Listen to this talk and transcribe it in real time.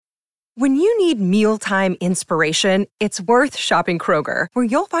When you need mealtime inspiration, it's worth shopping Kroger, where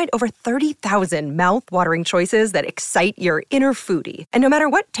you'll find over 30,000 mouth-watering choices that excite your inner foodie. And no matter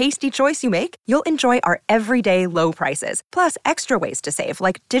what tasty choice you make, you'll enjoy our everyday low prices, plus extra ways to save,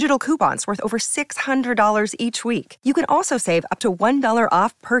 like digital coupons worth over $600 each week. You can also save up to $1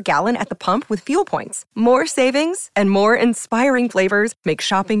 off per gallon at the pump with fuel points. More savings and more inspiring flavors make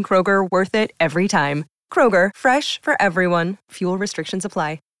shopping Kroger worth it every time. Kroger, fresh for everyone. Fuel restrictions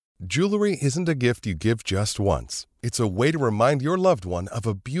apply. Jewelry isn't a gift you give just once. It's a way to remind your loved one of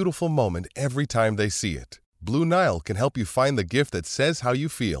a beautiful moment every time they see it. Blue Nile can help you find the gift that says how you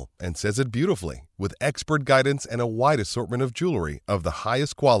feel and says it beautifully, with expert guidance and a wide assortment of jewelry of the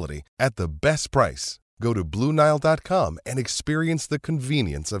highest quality at the best price. Go to BlueNile.com and experience the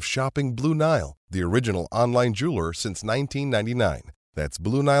convenience of shopping Blue Nile, the original online jeweler since 1999. That's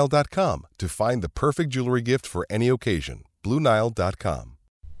BlueNile.com to find the perfect jewelry gift for any occasion. BlueNile.com.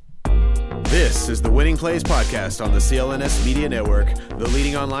 This is the Winning Plays Podcast on the CLNS Media Network, the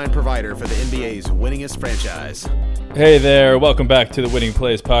leading online provider for the NBA's winningest franchise. Hey there, welcome back to the Winning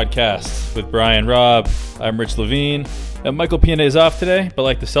Plays Podcast with Brian Robb. I'm Rich Levine. Michael Piana is off today, but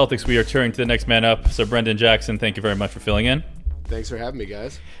like the Celtics, we are turning to the next man up. So Brendan Jackson, thank you very much for filling in. Thanks for having me,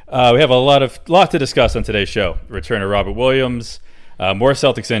 guys. We have a lot to discuss on today's show. Return of Robert Williams, more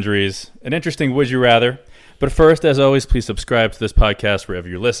Celtics injuries, an interesting would you rather. But first, as always, please subscribe to this podcast wherever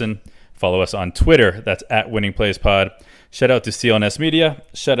you listen. Follow us on Twitter. That's at Winning Plays Pod. Shout out to CLNS Media.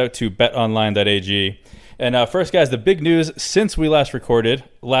 Shout out to betonline.ag. And first, guys, the big news since we last recorded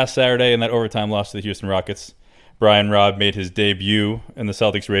last Saturday in that overtime loss to the Houston Rockets, Brian Robb made his debut in the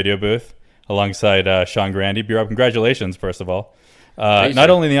Celtics radio booth alongside Sean Grandy. B-Rob, congratulations, first of all.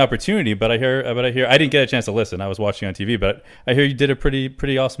 Not only the opportunity, but I hear I didn't get a chance to listen. I was watching on TV, but I hear you did a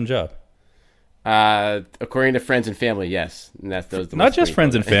pretty awesome job. According to friends and family, yes. And that's those. Not just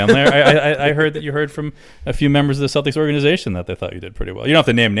friends and family. I heard that you heard from a few members of the Celtics organization that they thought you did pretty well. You don't have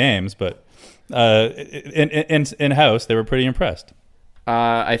to name names, but in house they were pretty impressed.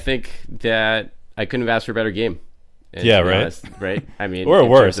 I think that I couldn't have asked for a better game. Yeah, right. Honest, right. I mean, or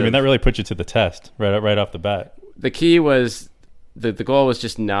worse. I mean, that really put you to the test right off the bat. The key was the goal was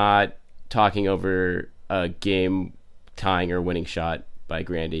just not talking over a game tying or winning shot by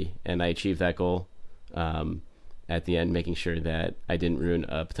Grandy, and I achieved that goal at the end, making sure that I didn't ruin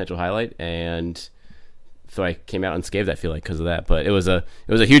a potential highlight, and so I came out unscathed, I feel like, because of that. But it was a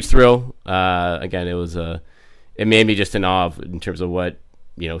huge thrill. Again, it made me just in awe in terms of what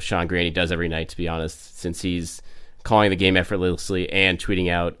Sean Grandy does every night, to be honest, since he's calling the game effortlessly and tweeting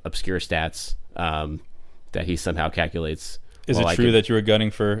out obscure stats that he somehow calculates. Is it true that you were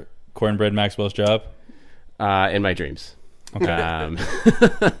gunning for Cornbread Maxwell's job? In my dreams. Okay.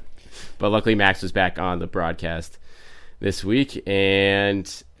 But luckily Max was back on the broadcast this week, and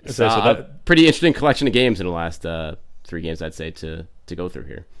saw a pretty interesting collection of games in the last 3 games, I'd say, to go through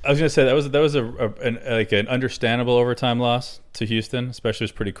here. I was going to say that was an understandable overtime loss to Houston. Especially,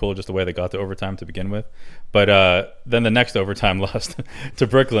 it was pretty cool just the way they got to overtime to begin with. But then the next overtime loss to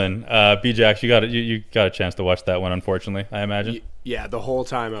Brooklyn. B-Jax, you got a chance to watch that one, unfortunately, I imagine. Yeah, the whole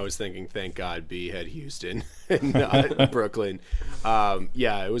time I was thinking, thank God B had Houston and not Brooklyn.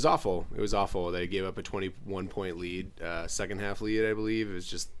 Yeah, it was awful. It was awful. They gave up a 21-point lead, second half lead, I believe. It was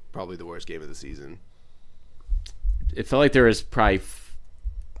just probably the worst game of the season. It felt like there was probably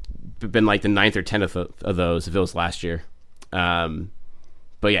been like the 9th or 10th of those if it was last year.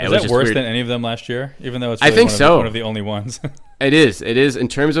 But yeah, was it was that just worse weird. than any of them last year? Even though it's I think one of the only ones. It is in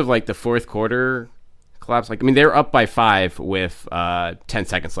terms of like the fourth quarter collapse. Like, I mean, they were up by 5 with 10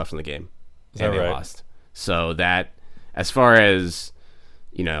 seconds left in the game, and they lost. So that, as far as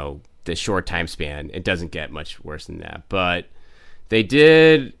the short time span, it doesn't get much worse than that. But they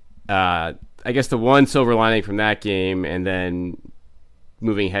did. I guess the one silver lining from that game, and then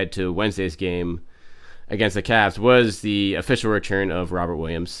moving ahead to Wednesday's game against the Cavs, was the official return of Robert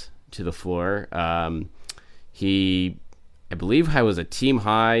Williams to the floor. He, I believe, was a team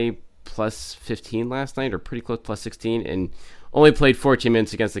high plus 15 last night, or pretty close, plus 16, and only played 14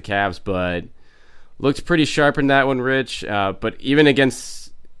 minutes against the Cavs, but looked pretty sharp in that one, Rich. But even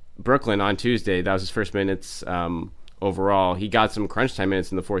against Brooklyn on Tuesday, that was his first minutes overall. He got some crunch time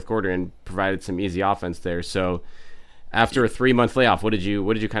minutes in the fourth quarter and provided some easy offense there. So after a 3-month layoff, what did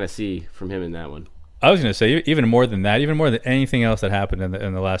you kind of see from him in that one? I was going to say, even more than that, even more than anything else that happened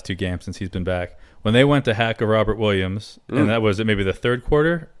in the last 2 games since he's been back, when they went to hack a Robert Williams, and that was maybe the third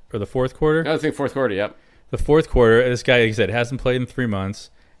quarter or the fourth quarter? I think fourth quarter, yep. The fourth quarter, this guy, like I said, hasn't played in 3 months.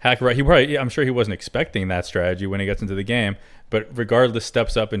 I'm sure he wasn't expecting that strategy when he gets into the game, but regardless,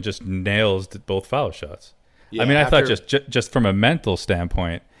 steps up and just nails both foul shots. Yeah, I mean, I thought just from a mental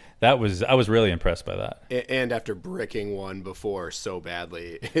standpoint, I was really impressed by that. And after bricking one before so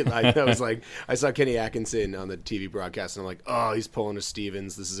badly, I was like, I saw Kenny Atkinson on the TV broadcast, and I'm like, oh, he's pulling a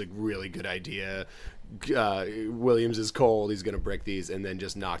Stevens. This is a really good idea. Williams is cold. He's going to brick these, and then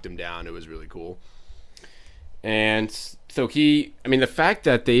just knocked him down. It was really cool. And so the fact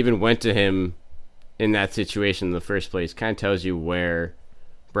that they even went to him in that situation in the first place kind of tells you where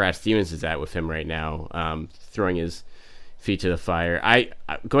Brad Stevens is at with him right now, throwing his feet to the fire.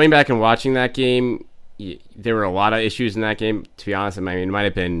 Going back and watching that game, there were a lot of issues in that game, to be honest. I mean, it might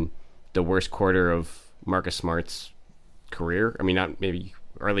have been the worst quarter of Marcus Smart's career. I mean, not maybe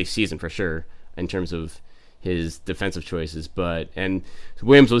early season for sure in terms of his defensive choices, and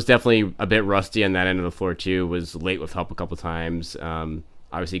Williams was definitely a bit rusty on that end of the floor too, was late with help a couple times.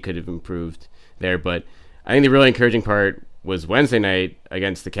 Obviously could have improved there, but I think the really encouraging part was Wednesday night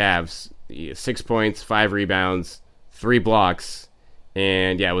against the Cavs. 6 points, 5 rebounds, 3 blocks,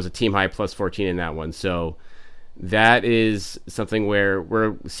 and it was a team high plus 14 in that one. So that is something where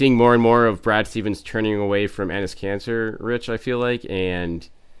we're seeing more and more of Brad Stevens turning away from Enes Kanter, Rich, I feel like, and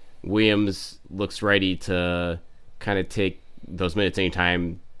Williams looks ready to kind of take those minutes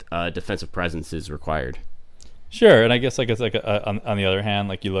anytime defensive presence is required. Sure, and I guess on the other hand,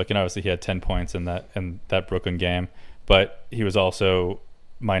 like you look, and obviously he had 10 points in that Brooklyn game, but he was also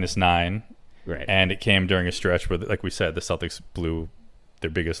 -9. Right. And it came during a stretch where, like we said, the Celtics blew their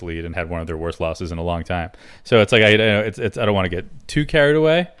biggest lead and had one of their worst losses in a long time. So it's like I don't want to get too carried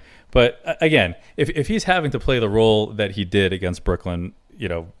away, but again, if he's having to play the role that he did against Brooklyn,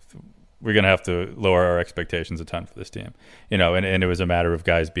 we're going to have to lower our expectations a ton for this team. And it was a matter of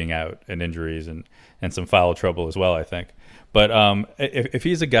guys being out and injuries and some foul trouble as well, I think. But if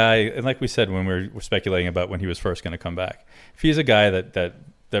he's a guy, and like we said when we were speculating about when he was first going to come back, if he's a guy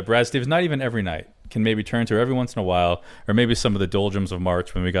that Brad Stevens, not even every night, can maybe turn to every once in a while, or maybe some of the doldrums of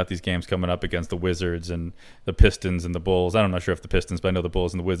March when we got these games coming up against the Wizards and the Pistons and the Bulls. I'm not sure if the Pistons, but I know the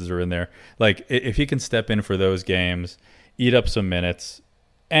Bulls and the Wizards are in there. Like, if he can step in for those games, eat up some minutes,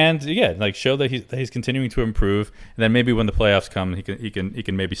 and show that he's continuing to improve, and then maybe when the playoffs come, he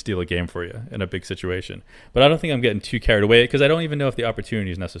can maybe steal a game for you in a big situation. But I don't think I'm getting too carried away because I don't even know if the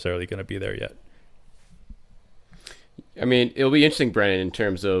opportunity is necessarily going to be there yet. I mean, it'll be interesting, Brennan, in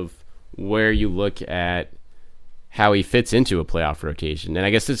terms of where you look at how he fits into a playoff rotation. And I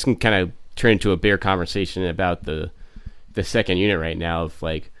guess this can kind of turn into a bigger conversation about the second unit right now of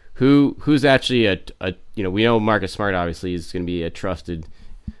like who's actually a we know Marcus Smart obviously is going to be a trusted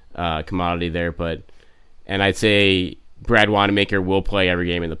commodity there, and I'd say Brad Wanamaker will play every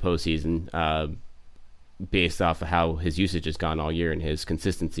game in the postseason based off of how his usage has gone all year and his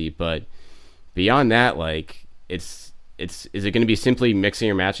consistency. But beyond that, like is it going to be simply mixing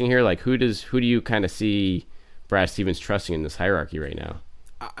or matching here? Like who do you kind of see Brad Stevens trusting in this hierarchy right now?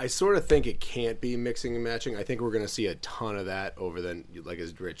 I sort of think it can't be mixing and matching. I think we're going to see a ton of that over like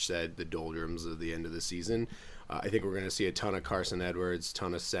as Rich said, the doldrums of the end of the season. I think we're going to see a ton of Carson Edwards,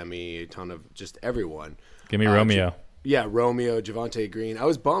 ton of Semi, a ton of just everyone. Give me Romeo. Romeo, Javonte Green. I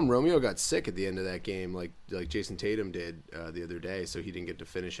was bummed Romeo got sick at the end of that game, like Jason Tatum did the other day, so he didn't get to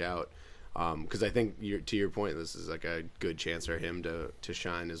finish out. Because I think, to your point, this is like a good chance for him to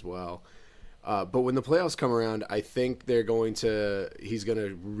shine as well. But when the playoffs come around, I think he's going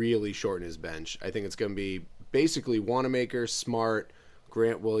to really shorten his bench. I think it's going to be basically Wanamaker, Smart,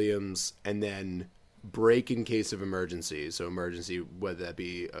 Grant Williams, and then break in case of emergency. So emergency, whether that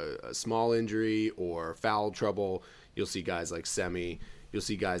be a small injury or foul trouble, you'll see guys like Semi. You'll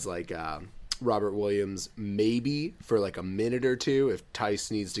see guys like Robert Williams maybe for like a minute or two if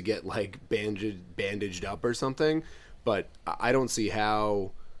Tice needs to get like bandaged up or something. But I don't see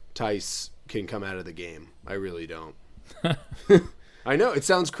how Tice can come out of the game. I really don't. I know it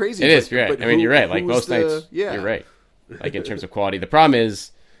sounds crazy. It is, right? I mean, you're right. Like most nights, you're right. Like in terms of quality, the problem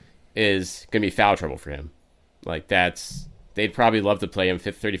is going to be foul trouble for him. Like they'd probably love to play him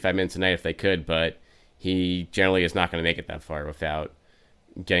 35 minutes a night if they could, but he generally is not going to make it that far without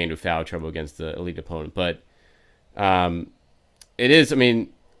getting into foul trouble against the elite opponent. But it is, I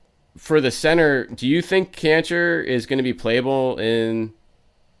mean, for the center, do you think Kanter is going to be playable in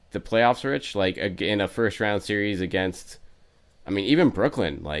the playoffs, Rich? Like in a first round series against, I mean, even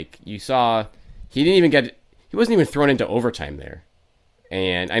Brooklyn, like you saw, he wasn't even thrown into overtime there.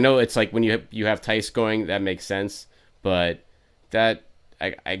 And I know it's like when you have Tice going, that makes sense, but that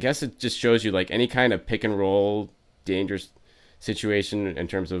I guess it just shows you like any kind of pick and roll dangerous situation in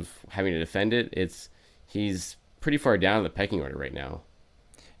terms of having to defend it. He's pretty far down in the pecking order right now.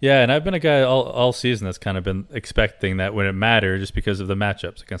 Yeah, and I've been a guy all season that's kind of been expecting that when it mattered, just because of the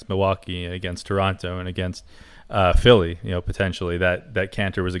matchups against Milwaukee and against Toronto and against Philly, potentially that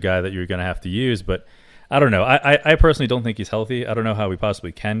Cantor was a guy that you were going to have to use, but I don't know. I personally don't think he's healthy. I don't know how he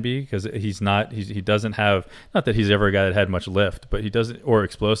possibly can be, because he's not. He doesn't have, not that he's ever a guy that had much lift, but he doesn't, or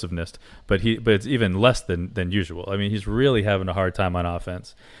explosiveness. But it's even less than usual. I mean, he's really having a hard time on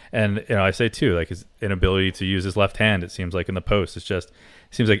offense. And I say too, like his inability to use his left hand. It seems like in the post, it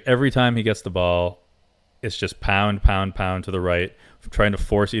seems like every time he gets the ball, it's just pound to the right, trying to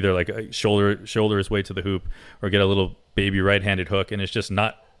force either like a shoulder his way to the hoop or get a little baby right-handed hook, and it's just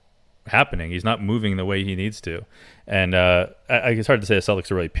not happening. He's not moving the way he needs to, and it's hard to say the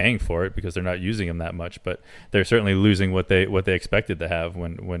Celtics are really paying for it because they're not using him that much, but they're certainly losing what they expected to have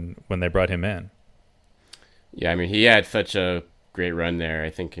when they brought him in. Yeah, I mean, he had such a great run there,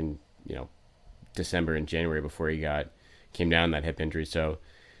 I think in December and January before he came down that hip injury. So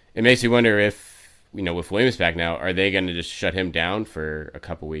it makes you wonder if, with Williams back now, are they going to just shut him down for a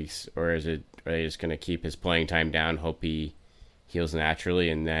couple weeks, or are they just going to keep his playing time down, hope he heals naturally,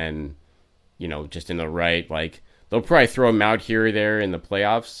 and then, just in the right, like, they'll probably throw him out here or there in the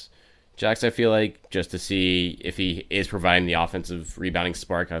playoffs, Jax, I feel like, just to see if he is providing the offensive rebounding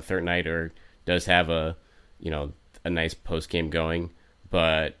spark on a third night, or does have a nice post-game going.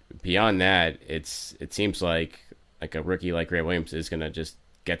 But beyond that, it seems like a rookie like Grant Williams is going to just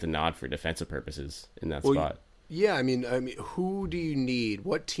get the nod for defensive purposes in that spot. Yeah, I mean, who do you need?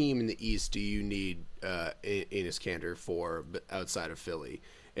 What team in the East do you need Enes Kanter for outside of Philly?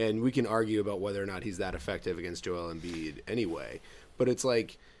 And we can argue about whether or not he's that effective against Joel Embiid anyway. But it's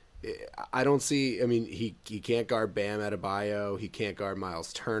like, I don't see. I mean, he can't guard Bam Adebayo. He can't guard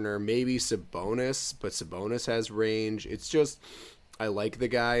Miles Turner. Maybe Sabonis, but Sabonis has range. It's just, I like the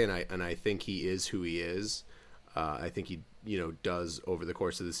guy, and I think he is who he is. I think he does over the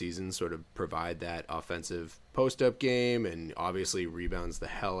course of the season sort of provide that offensive post-up game, and obviously rebounds the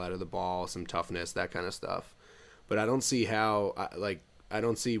hell out of the ball, some toughness, that kind of stuff. But I don't see I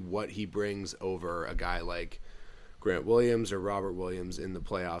don't see what he brings over a guy like Grant Williams or Robert Williams in the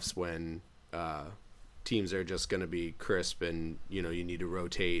playoffs when teams are just going to be crisp, and you need to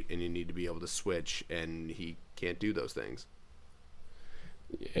rotate and you need to be able to switch, and he can't do those things.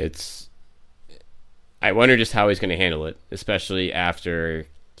 I wonder just how he's going to handle it, especially after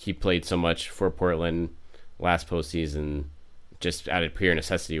he played so much for Portland last postseason, just out of pure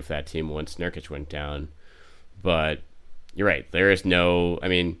necessity for that team once Nurkic went down. But you're right. There is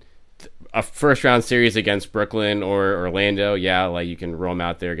a first-round series against Brooklyn or Orlando, yeah, like you can roll him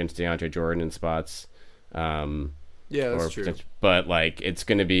out there against DeAndre Jordan in spots. Yeah, that's true. But, it's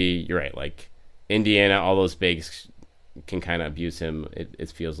going to be, you're right, like Indiana, all those bigs can kind of abuse him,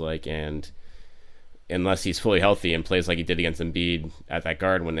 it feels like, and unless he's fully healthy and plays like he did against Embiid at that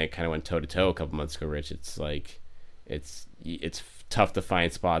guard when they kind of went toe-to-toe a couple months ago, Rich, it's like it's tough to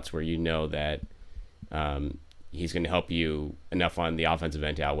find spots where that he's going to help you enough on the offensive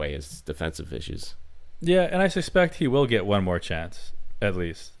end to outweigh his defensive issues. Yeah, and I suspect he will get one more chance, at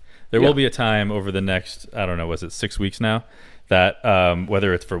least. There will be a time over the next, I don't know, was it 6 weeks now, that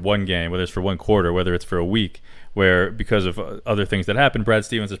whether it's for one game, whether it's for one quarter, whether it's for a week, where because of other things that happen, Brad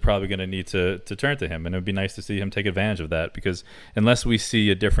Stevens is probably going to need to turn to him, and it would be nice to see him take advantage of that, because unless we see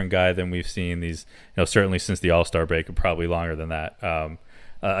a different guy than we've seen these, certainly since the All-Star break, and probably longer than that,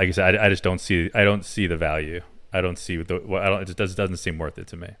 like I said, I just don't see the value. I don't see it just doesn't seem worth it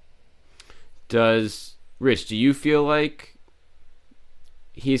to me. Rich, do you feel like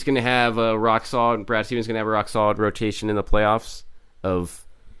he's going to have a rock solid, Brad Stevens going to have a rock solid rotation in the playoffs of,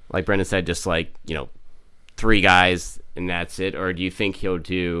 like Brendan said, just like, 3 guys and that's it? Or do you think he'll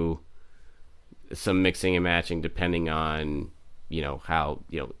do some mixing and matching depending on, how,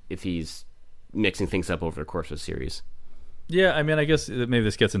 if he's mixing things up over the course of a series? Yeah, I mean, I guess maybe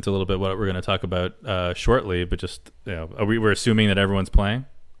this gets into a little bit what we're going to talk about shortly, but just, we're assuming that everyone's playing?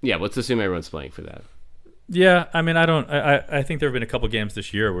 Yeah, let's assume everyone's playing for that. Yeah, I mean, I think there have been a couple games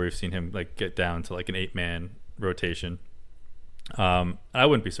this year where we've seen him get down to an 8-man rotation. I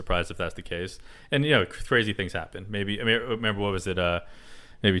wouldn't be surprised if that's the case. And crazy things happen. Remember what was it?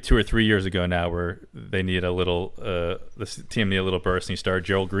 Maybe 2 or 3 years ago now, where they need a little. This team needed a little burst, and he started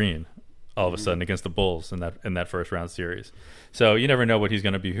Gerald Green all of a sudden against the Bulls in that first round series. So you never know what he's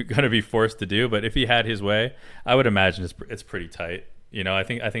going to be forced to do. But if he had his way, I would imagine it's pretty tight. I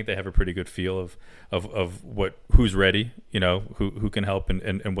think they have a pretty good feel of who's ready, who can help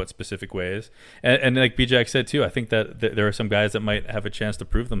in what specific ways. And like BJack said too, I think that there are some guys that might have a chance to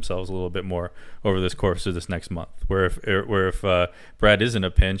prove themselves a little bit more over this course of this next month. Where if Brad is in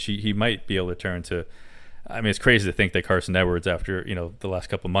a pinch, he might be able to turn to. I mean, it's crazy to think that Carson Edwards, after the last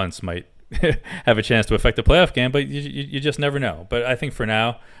couple of months, might have a chance to affect the playoff game, but you just never know. But I think for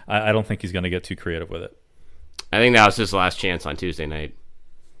now, I don't think he's going to get too creative with it. I think that was his last chance on Tuesday night,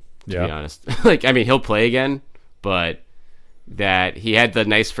 to Yeah. be honest. Like, I mean, he'll play again, but that he had the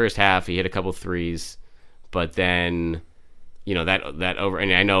nice first half. He hit a couple threes, but then, you know, that over.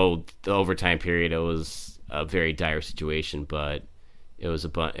 And I know the overtime period, it was a very dire situation, but it was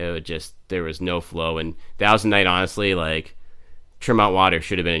there was no flow. And that was a night, honestly, like Tremont Waters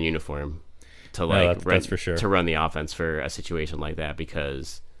should have been in uniform to that's for sure. to run the offense for a situation like that,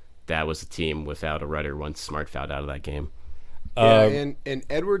 because that was a team without a rudder once Smart fouled out of that game. Yeah, and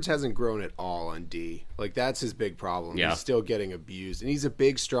Edwards hasn't grown at all on D. Like, that's his big problem. Yeah. He's still getting abused. And he's a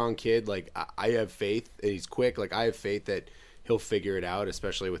big, strong kid. Like, I have faith, and he's quick. Like, I have faith that he'll figure it out,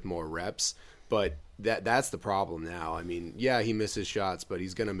 especially with more reps. But that's the problem now. I mean, yeah, he misses shots, but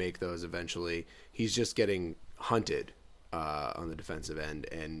he's going to make those eventually. He's just getting hunted on the defensive end,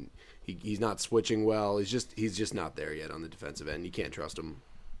 and he's not switching well. He's just not there yet on the defensive end. You can't trust him.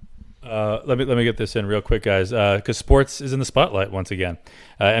 Let me get this in real quick, guys, because sports is in the spotlight once again.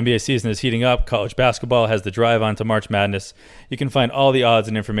 NBA season is heating up. College basketball has the drive on to March Madness. You can find all the odds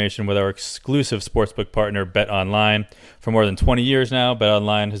and information with our exclusive sportsbook partner, BetOnline. For more than 20 years now,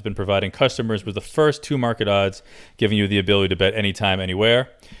 BetOnline has been providing customers with the first two market odds, giving you the ability to bet anytime, anywhere.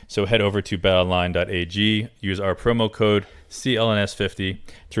 So head over to betonline.ag. Use our promo code CLNS50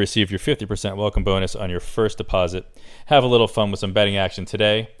 to receive your 50% welcome bonus on your first deposit. Have a little fun with some betting action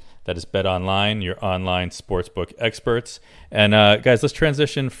today. That is BetOnline, your online sportsbook experts. And guys, let's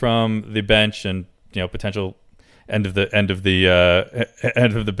transition from the bench and potential end of the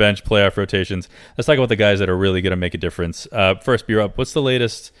bench playoff rotations. Let's talk about the guys that are really going to make a difference. First, B-Rob, what's the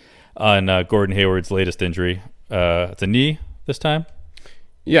latest on Gordon Hayward's latest injury? It's a knee this time.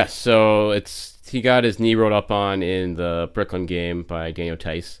 Yes, so he got his knee rolled up on in the Brooklyn game by Daniel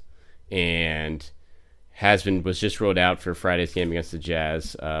Tice, and was just rolled out for Friday's game against the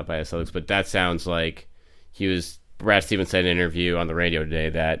Jazz by the Celtics. But that sounds like Brad Stevens said in an interview on the radio today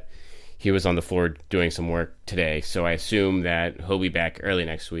that he was on the floor doing some work today. So I assume that he'll be back early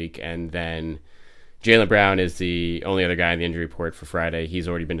next week. And then Jaylen Brown is the only other guy in the injury report for Friday. He's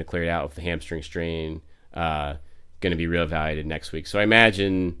already been declared out with the hamstring strain, going to be reevaluated next week. So I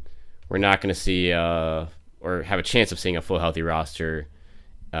imagine we're not going to see or have a chance of seeing a full healthy roster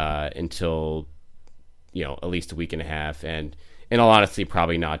until at least a week and a half, and in all honesty,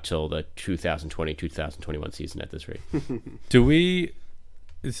 probably not till the 2020-2021 season at this rate. Do we?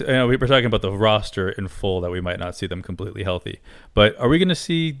 We were talking about the roster in full, that we might not see them completely healthy, but are we going to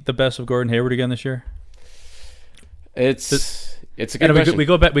see the best of Gordon Hayward again this year? It's a good question. We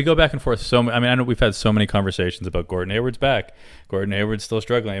go back and forth. I know we've had so many conversations about Gordon Hayward's back. Gordon Hayward's still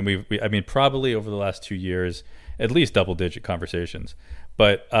struggling, and probably over the last 2 years, at least double-digit conversations.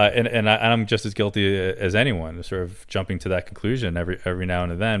 But I'm just as guilty as anyone, sort of jumping to that conclusion every now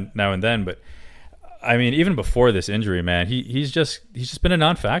and then. But I mean, even before this injury, man, he's just been a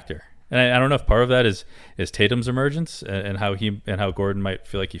non-factor, and I don't know if part of that is Tatum's emergence and how Gordon might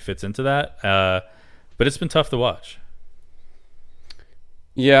feel like he fits into that. But it's been tough to watch.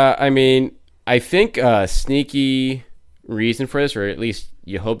 Yeah, I mean, I think a sneaky reason for this, or at least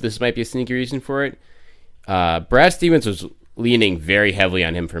you hope this might be a sneaky reason for it. Brad Stevens was leaning very heavily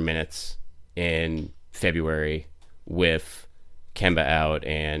on him for minutes in February with Kemba out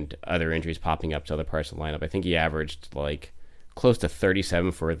and other injuries popping up to other parts of the lineup. I think he averaged like close to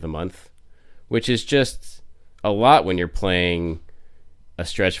 37 for the month, which is just a lot when you're playing a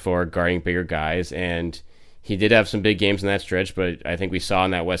stretch forward guarding bigger guys. And he did have some big games in that stretch, but I think we saw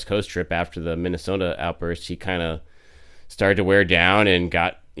on that West Coast trip after the Minnesota outburst, he kind of started to wear down and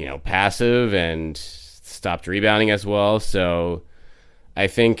got passive and stopped rebounding as well. So I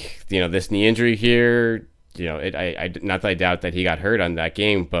think this knee injury here, I not that I doubt that he got hurt on that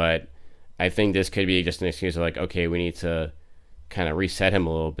game, but I think this could be just an excuse of like, okay, we need to kind of reset him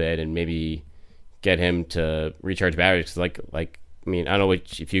a little bit and maybe get him to recharge batteries. Like I mean, I don't know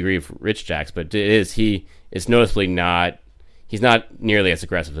if you agree with Rich Jacks, but he is noticeably he's not nearly as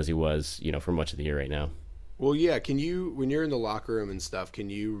aggressive as he was for much of the year right now. Well, yeah. Can you, when you're in the locker room and stuff, can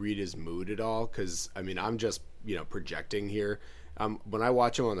you read his mood at all? Because I mean, I'm just projecting here. When I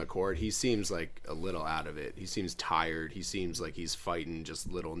watch him on the court, he seems like a little out of it. He seems tired. He seems like he's fighting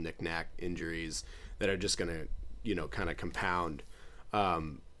just little knick-knack injuries that are just gonna kind of compound.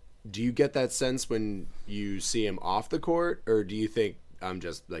 Do you get that sense when you see him off the court, or do you think I'm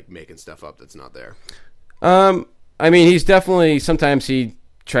just like making stuff up that's not there? I mean, he's definitely, sometimes he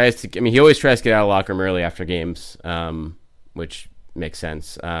always tries to get out of the locker room early after games, which makes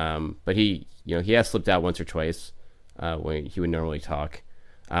sense. But he has slipped out once or twice when he would normally talk.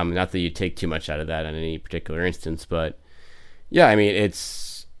 Not that you take too much out of that in any particular instance, but yeah, I mean,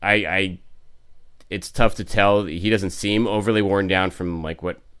 it's tough to tell. He doesn't seem overly worn down from like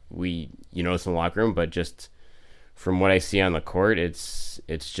what we notice in the locker room, but just from what I see on the court, it's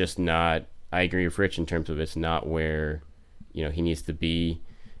just not. I agree with Rich in terms of it's not where he needs to be.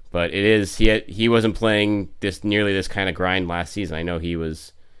 But it is. He wasn't playing nearly this kind of grind last season. I know he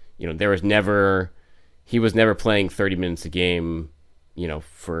was. He was never playing 30 minutes a game.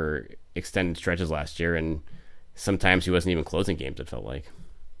 For extended stretches last year, and sometimes he wasn't even closing games. It felt like.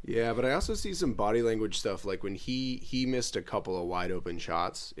 Yeah, but I also see some body language stuff, like when he missed a couple of wide open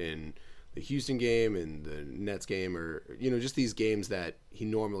shots in the Houston game and the Nets game, or just these games that he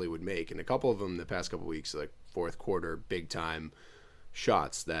normally would make, and a couple of them the past couple of weeks, like fourth quarter big time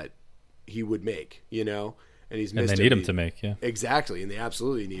shots that he would make, and he's missed. And they need him to make, yeah, exactly, and they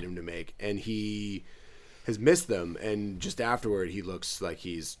absolutely need him to make, and he has missed them, and just afterward he looks like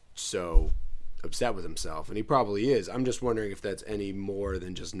he's so upset with himself, and he probably is. I'm just wondering if that's any more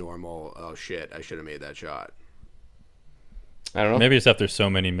than just normal, oh shit, I should have made that shot. I don't know. Maybe it's after so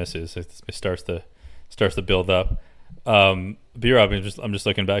many misses, it starts to build up. B-Rob, I'm just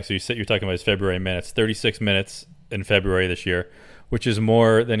looking back. So you're talking about his February minutes, 36 minutes in February this year, which is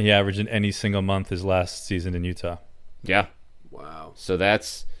more than he averaged in any single month his last season in Utah. Yeah. Wow. So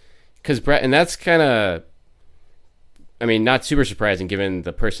that's because Brett, and that's kind of. I mean, not super surprising given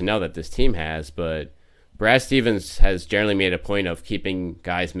the personnel that this team has, but Brad Stevens has generally made a point of keeping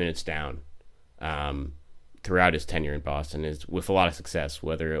guys' minutes down throughout his tenure in Boston, is with a lot of success,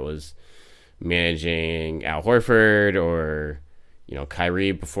 whether it was managing Al Horford or,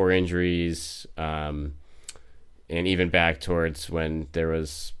 Kyrie before injuries, and even back towards when there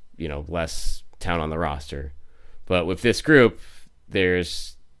was, less talent on the roster. But with this group,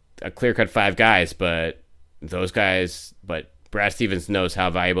 there's a clear-cut 5 guys, but Brad Stevens knows how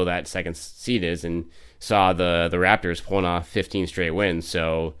valuable that second seed is and saw the Raptors pulling off 15 straight wins.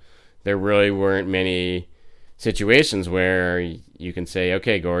 So there really weren't many situations where you can say,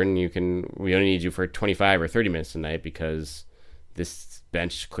 okay, Gordon, we only need you for 25 or 30 minutes tonight because this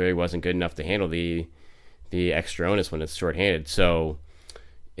bench clearly wasn't good enough to handle the extra onus when it's shorthanded. So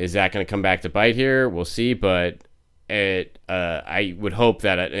is that going to come back to bite here? We'll see, but I would hope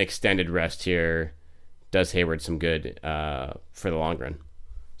that an extended rest here does Hayward some good for the long run.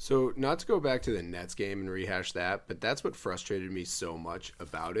 So not to go back to the Nets game and rehash that, but that's what frustrated me so much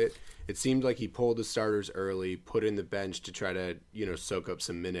about it. It seemed like he pulled the starters early, put in the bench to try to, soak up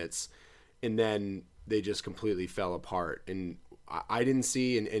some minutes, and then they just completely fell apart. And I didn't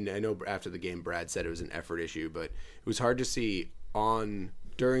see, and I know after the game Brad said it was an effort issue, but it was hard to see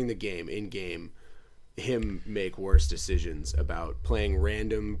during the game, in-game, him make worse decisions about playing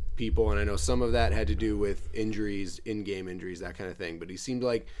random people, and I know some of that had to do with injuries, in-game injuries, that kind of thing, but he seemed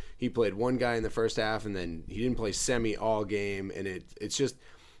like he played one guy in the first half and then he didn't play semi all game, and it's just,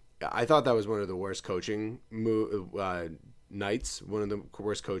 I thought that was one of the worst coaching nights, one of the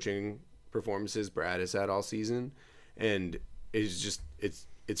worst coaching performances Brad has had all season, and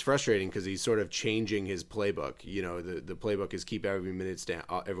it's frustrating because he's sort of changing his playbook. The playbook is keep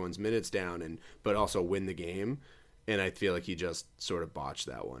everyone's minutes down, but also win the game. And I feel like he just sort of botched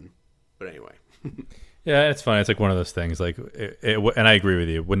that one. But anyway. Yeah, it's funny. It's like one of those things. Like, and I agree with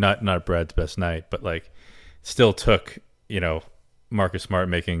you. Would not Brad's best night, but like, still took Marcus Smart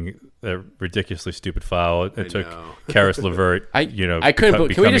making a ridiculously stupid foul. It took Karis LeVert. I couldn't.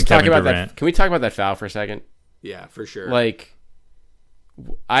 Can we just talk about that? Can we talk about that foul for a second? Yeah, for sure. Like,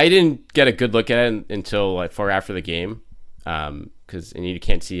 I didn't get a good look at it until like far after the game, because you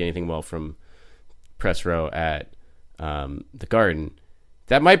can't see anything well from press row at the Garden.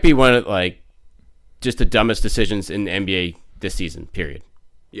 That might be one of just the dumbest decisions in the NBA this season. Period.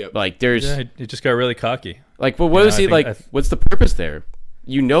 Yep. He just got really cocky. What is he like? What's the purpose there?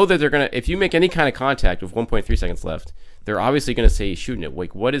 That they're gonna, if you make any kind of contact with 1.3 seconds left, they're obviously gonna say he's shooting it.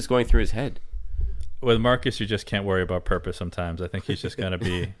 Like, what is going through his head? With Marcus, you just can't worry about purpose sometimes. I think he's just going to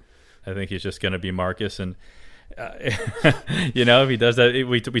be Marcus. And, if he does that,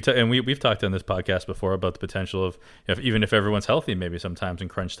 we've talked on this podcast before about the potential of, even if everyone's healthy, maybe sometimes in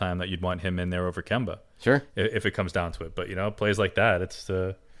crunch time that you'd want him in there over Kemba. Sure. If it comes down to it. But, plays like that, it's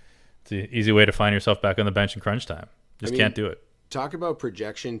an easy way to find yourself back on the bench in crunch time. Can't do it. Talk about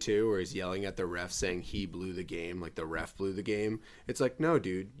projection too, where he's yelling at the ref saying he blew the game, like the ref blew the game. It's like, no,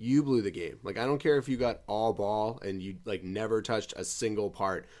 dude, you blew the game. Like, I don't care if you got all ball and you never touched a single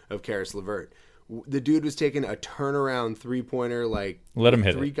part of Karis LeVert. The dude was taking a turnaround 3-pointer, let him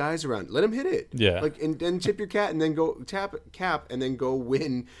hit 3 guys around. Let him hit it. Yeah. And then tip your cat and then go cap and then go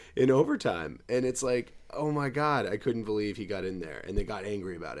win in overtime. And it's like, oh my God, I couldn't believe he got in there, and they got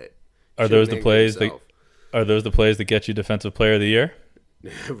angry about it. Are those the plays that get you Defensive Player of the Year?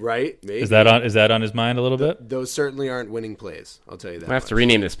 Right? Maybe. Is that on his mind a little bit? Those certainly aren't winning plays. I'll tell you that. I have to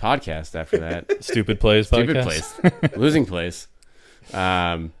rename this podcast after that. Stupid plays Stupid podcast. plays. Losing plays.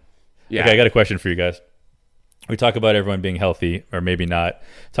 Yeah. Okay, I got a question for you guys. We talk about everyone being healthy, or maybe not.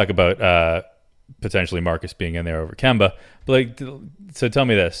 Talk about potentially Marcus being in there over Kemba. But so tell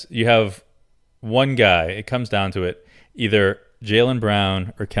me this: you have one guy. It comes down to it. Either Jaylen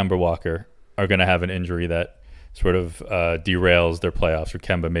Brown or Kemba Walker are going to have an injury that sort of derails their playoffs. Or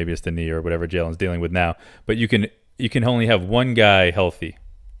Kemba, maybe it's the knee or whatever Jaylen's dealing with now. But you can only have one guy healthy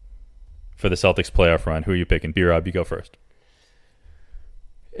for the Celtics playoff run. Who are you picking? B-Rob, you go first.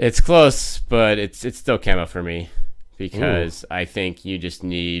 It's close, but it's still Kemba for me because I think you just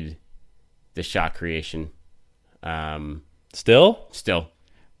need the shot creation. Still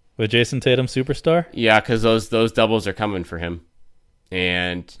With Jason Tatum superstar? Yeah, because those doubles are coming for him.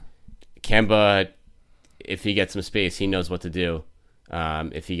 And Kemba, if he gets some space, he knows what to do.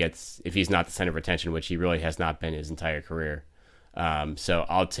 If he's not the center of attention, which he really has not been his entire career. So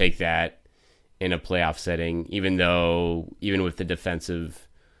I'll take that in a playoff setting, even with the defensive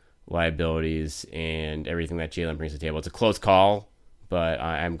liabilities and everything that Jaylen brings to the table. It's a close call, but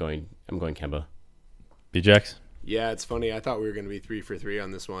I'm going Kemba. B-Jax? Yeah, it's funny. I thought we were going to be 3 for 3 on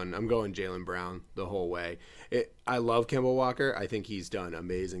this one. I'm going Jaylen Brown the whole way. I love Kemba Walker. I think he's done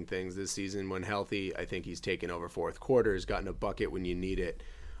amazing things this season when healthy. I think he's taken over fourth quarters, gotten a bucket when you need it.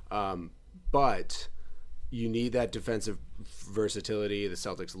 But you need that defensive versatility. The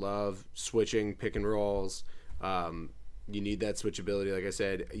Celtics love switching pick and rolls. You need that switchability, like I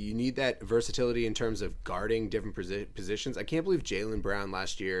said. You need that versatility in terms of guarding different positions. I can't believe Jaylen Brown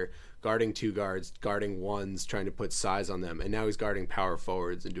last year guarding two guards, guarding ones, trying to put size on them, and now he's guarding power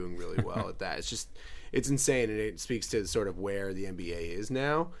forwards and doing really well at that. It's insane, and it speaks to sort of where the NBA is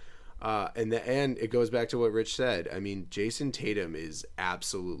now. And it goes back to what Rich said. I mean, Jason Tatum is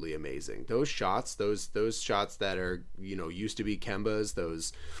absolutely amazing. Those shots, those shots that are used to be Kemba's,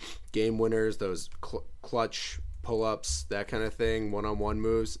 those game winners, those clutch pull-ups, that kind of thing, one-on-one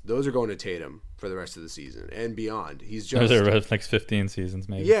moves, those are going to Tatum for the rest of the season and beyond. He's just those are next 15 seasons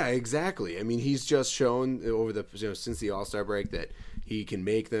maybe. Yeah, exactly. I mean, he's just shown over the since the All-Star break that he can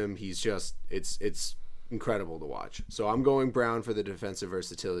make them. He's just it's incredible to watch. So I'm going Brown for the defensive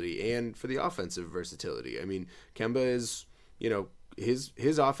versatility and for the offensive versatility. I mean, Kemba is,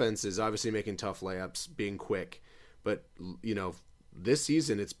 his offense is obviously making tough layups, being quick, but this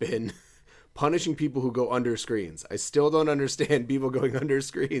season it's been punishing people who go under screens. I still don't understand people going under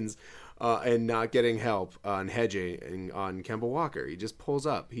screens and not getting help on hedging on Kemba Walker. He just pulls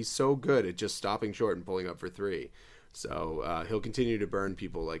up. He's so good at just stopping short and pulling up for three. So he'll continue to burn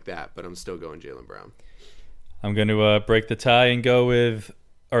people like that, but I'm still going Jaylen Brown. I'm going to break the tie and go with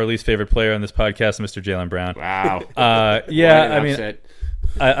our least favorite player on this podcast, Mr. Jaylen Brown. Wow. Yeah, I mean,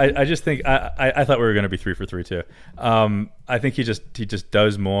 I just think I thought we were going to be 3 for 3 too. I think he just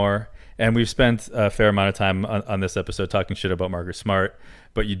does more. And we've spent a fair amount of time on this episode talking shit about Marcus Smart,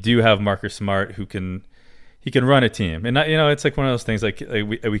 but you do have Marcus Smart who can run a team, and it's like one of those things. Like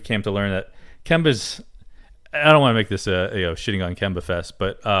we came to learn that Kemba's. I don't want to make this shitting on Kemba fest,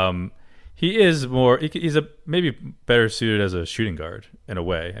 but he is more. He's maybe better suited as a shooting guard in a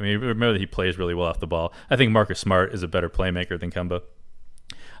way. I mean, remember that he plays really well off the ball. I think Marcus Smart is a better playmaker than Kemba.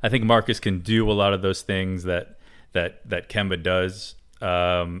 I think Marcus can do a lot of those things that Kemba does.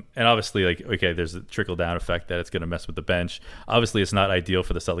 And obviously, there's a trickle-down effect that it's going to mess with the bench. Obviously, it's not ideal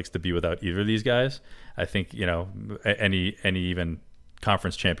for the Celtics to be without either of these guys. I think, any even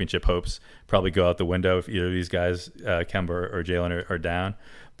conference championship hopes probably go out the window if either of these guys, Kemba or Jaylen, are down.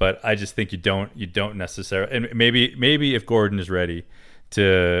 But I just think you don't necessarily. And maybe if Gordon is ready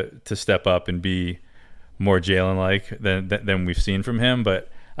to step up and be more Jaylen-like than we've seen from him, but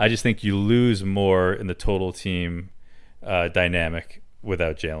I just think you lose more in the total team dynamic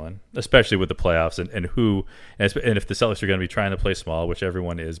without Jaylen, especially with the playoffs and if the Celtics are going to be trying to play small, which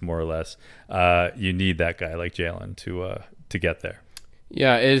everyone is more or less, you need that guy like Jaylen to get there.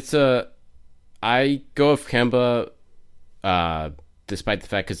 Yeah, I go with Kemba, despite the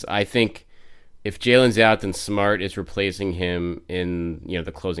fact, because I think if Jaylen's out, then Smart is replacing him in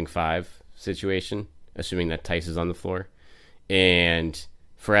the closing five situation, assuming that Tice is on the floor, and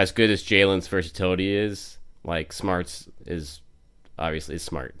for as good as Jaylen's versatility is, like Smart's is obviously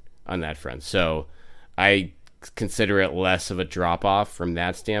smart on that front. So I consider it less of a drop-off from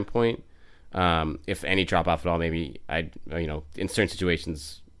that standpoint. If any drop-off at all, maybe in certain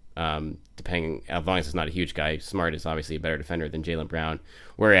situations, depending, as long as it's not a huge guy, Smart is obviously a better defender than Jaylen Brown.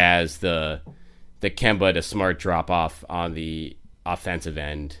 Whereas the Kemba to Smart drop-off on the offensive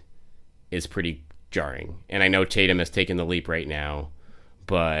end is pretty jarring. And I know Tatum has taken the leap right now,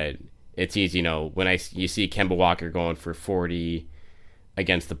 but it's easy, when you see Kemba Walker going for 40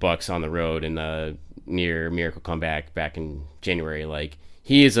 against the Bucks on the road in the near miracle comeback back in January, like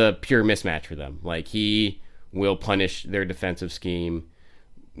he is a pure mismatch for them. Like he will punish their defensive scheme,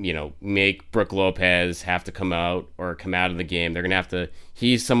 make Brook Lopez have to come out of the game. They're going to have to,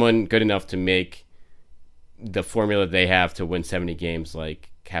 he's someone good enough to make the formula they have to win 70 games,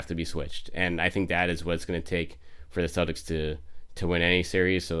 have to be switched. And I think that is what it's going to take for the Celtics to win any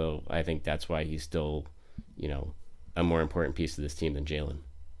series. So I think that's why he's still, a more important piece of this team than Jalen.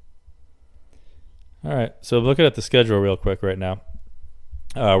 All right. So looking at the schedule real quick right now,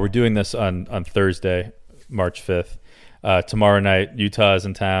 we're doing this on Thursday, March 5th. Tomorrow night, Utah is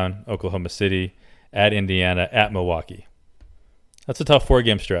in town, Oklahoma City, at Indiana, at Milwaukee. That's a tough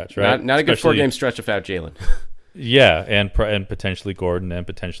 4-game stretch, right? Not a good 4-game stretch without Jalen. Yeah, and potentially Gordon and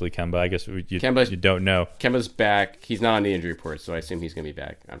potentially Kemba. I guess you don't know. Kemba's back. He's not on the injury report, so I assume he's going to be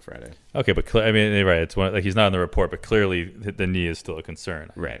back on Friday. Okay, but right, it's he's not on the report, but clearly the knee is still a concern.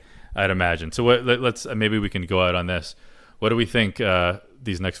 Right. I'd imagine. So let's maybe we can go out on this. What do we think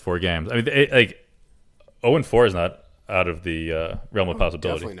these next 4 games? 0-4 is not out of the realm of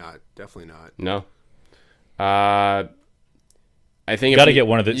possibility. Definitely not. No. I think got to get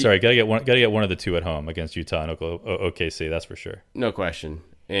one of the 2 at home against Utah and OKC. That's for sure. No question.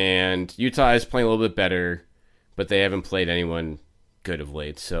 And Utah is playing a little bit better, but they haven't played anyone good of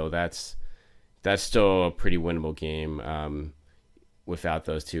late. So that's still a pretty winnable game without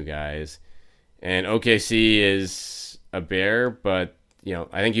those 2 guys. And OKC is a bear, but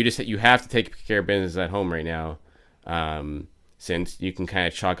I think you have to take care of business at home right now, since you can kind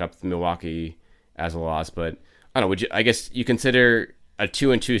of chalk up Milwaukee as a loss, but. I don't know. I guess you consider a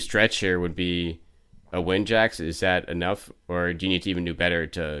 2-2 stretch here would be a win, Jax? Is that enough, or do you need to even do better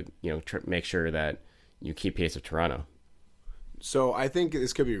to make sure that you keep pace with Toronto? So I think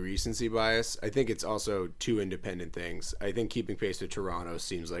this could be recency bias. I think it's also 2 independent things. I think keeping pace with Toronto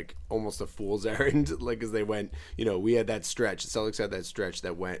seems like almost a fool's errand, as they went. We had that stretch. The Celtics had that stretch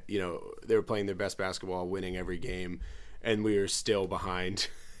that went. They were playing their best basketball, winning every game, and we were still behind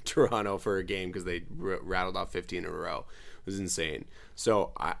Toronto for a game because they rattled off 15 in a row. It was insane.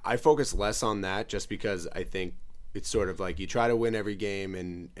 So I focus less on that just because I think it's sort of like you try to win every game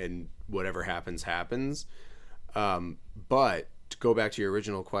and whatever happens. But to go back to your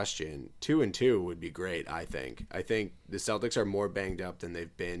original question, 2-2 would be great. I think the Celtics are more banged up than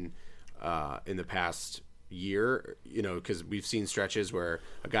they've been in the past year, because we've seen stretches where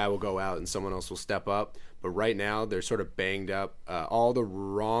a guy will go out and someone else will step up. But right now, they're sort of banged up. All the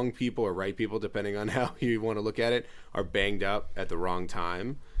wrong people or right people, depending on how you want to look at it, are banged up at the wrong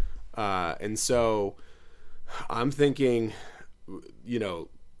time. And so I'm thinking,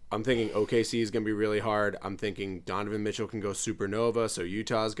 OKC is going to be really hard. I'm thinking Donovan Mitchell can go supernova, so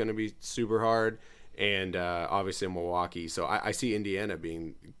Utah is going to be super hard. And obviously Milwaukee. So I see Indiana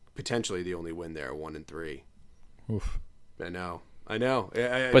being potentially the only win there, 1-3. Oof. I know.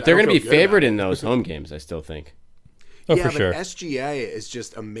 But they're going to be favored in those home games, I still think. Oh, yeah, for sure. SGA is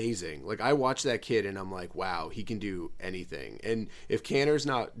just amazing. I watch that kid and I'm like, wow, he can do anything. And if Kanter's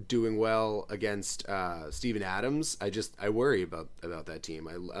not doing well against Steven Adams, I worry about that team.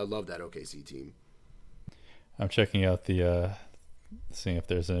 I love that OKC team. I'm checking out seeing if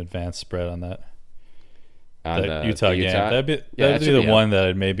there's an advanced spread on that. Utah game. That'd be the one that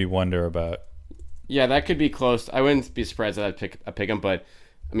I'd maybe wonder about. Yeah, that could be close. I wouldn't be surprised if I'd pick him, but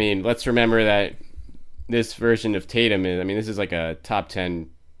let's remember that this version of Tatum this is like a top 10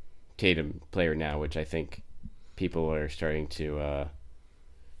 Tatum player now, which I think people are starting to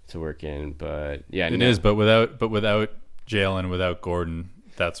work in. But yeah, it is. But without Jalen, without Gordon,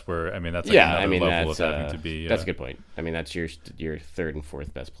 that's where that's another level of having to be. That's a good point. That's your 3rd and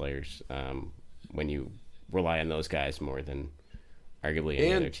 4th best players when you rely on those guys more than arguably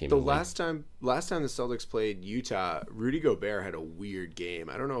any other team. The last time the Celtics played Utah, Rudy Gobert had a weird game.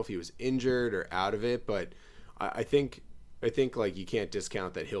 I don't know if he was injured or out of it, but I think you can't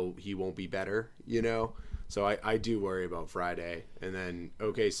discount that he won't be better, So I do worry about Friday. And then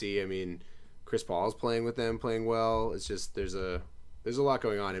OKC, Chris Paul's playing with them, playing well. It's just there's a lot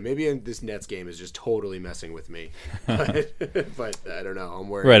going on, and maybe this Nets game is just totally messing with me. But I don't know. I'm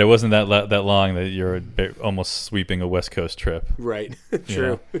worried. Right, it wasn't that long that you're almost sweeping a West Coast trip. Right,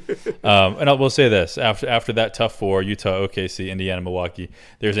 true. And I will say this: after that tough 4, Utah, OKC, Indiana, Milwaukee,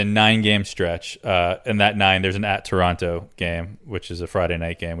 there's a 9-game stretch. In that 9, there's an at Toronto game, which is a Friday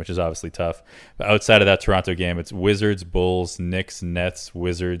night game, which is obviously tough. But outside of that Toronto game, it's Wizards, Bulls, Knicks, Nets,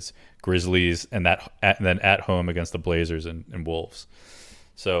 Wizards, Grizzlies, and then at home against the Blazers and Wolves.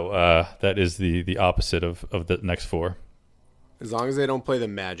 So that is the opposite of the next 4. As long as they don't play the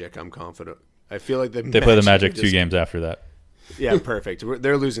Magic, I'm confident. I feel like they play the Magic 2 games after that. Yeah, perfect.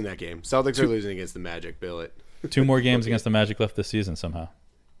 They're losing that game. Celtics are losing against the Magic. Bill it. 2 more games against the Magic left this season somehow.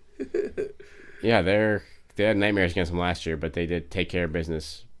 Yeah, they had nightmares against them last year, but they did take care of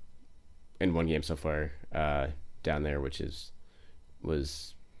business in 1 game so far down there, which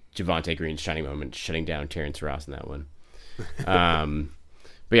was Javonte Green's shining moment, shutting down Terrence Ross in that one.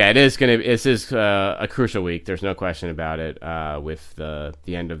 But yeah, this is a crucial week. There's no question about it. With the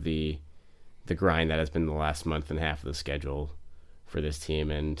end of the grind that has been the last month and a half of the schedule for this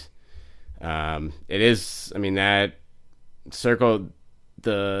team, and it is. I mean, that circle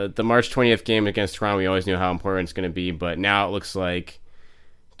the March 20th game against Toronto. We always knew how important it's going to be, but now it looks like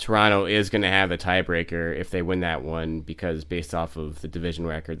Toronto is going to have the tiebreaker if they win that one, because based off of the division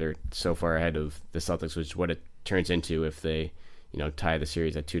record, they're so far ahead of the Celtics, which is what it turns into if they, tie the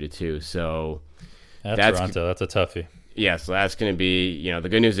series at 2-2. So that's Toronto. That's a toughie. Yeah, so that's going to be, the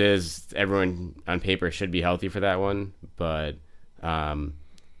good news is everyone on paper should be healthy for that one, but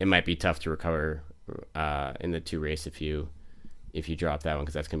it might be tough to recover in the 2 race if you drop that one,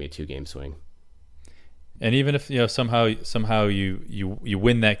 because that's going to be a 2-game swing. And even if somehow you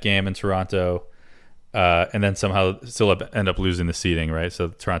win that game in Toronto, and then somehow still end up losing the seeding, right? So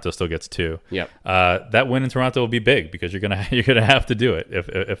Toronto still gets 2. Yep. That win in Toronto will be big, because you're gonna have to do it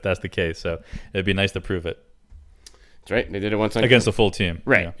if that's the case. So it'd be nice to prove it. That's right. They did it once against the full team,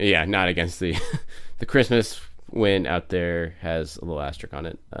 right? Yeah, not against the Christmas win out there has a little asterisk on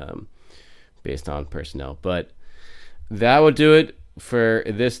it, based on personnel. But that will do it for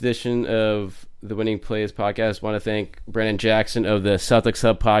this edition of the Winning Plays podcast. Want to thank Brennan Jackson of the Celtics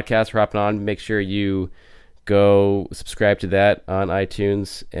Hub podcast for hopping on. Make sure you go subscribe to that on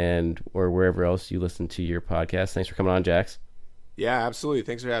iTunes or wherever else you listen to your podcast. Thanks for coming on, Jax. Yeah, absolutely.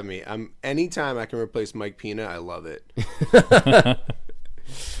 Thanks for having me. Anytime I can replace Mike Pina, I love it.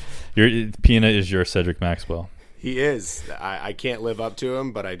 Pina is your Cedric Maxwell. He is. I can't live up to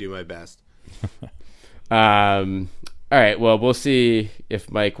him, but I do my best. All right. Well, we'll see if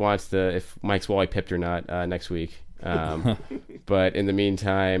if Mike's Wally pipped or not next week. But in the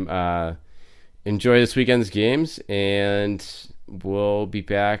meantime, enjoy this weekend's games, and we'll be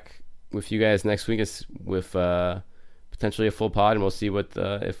back with you guys next week with potentially a full pod, and we'll see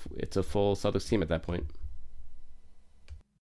if it's a full Celtics team at that point.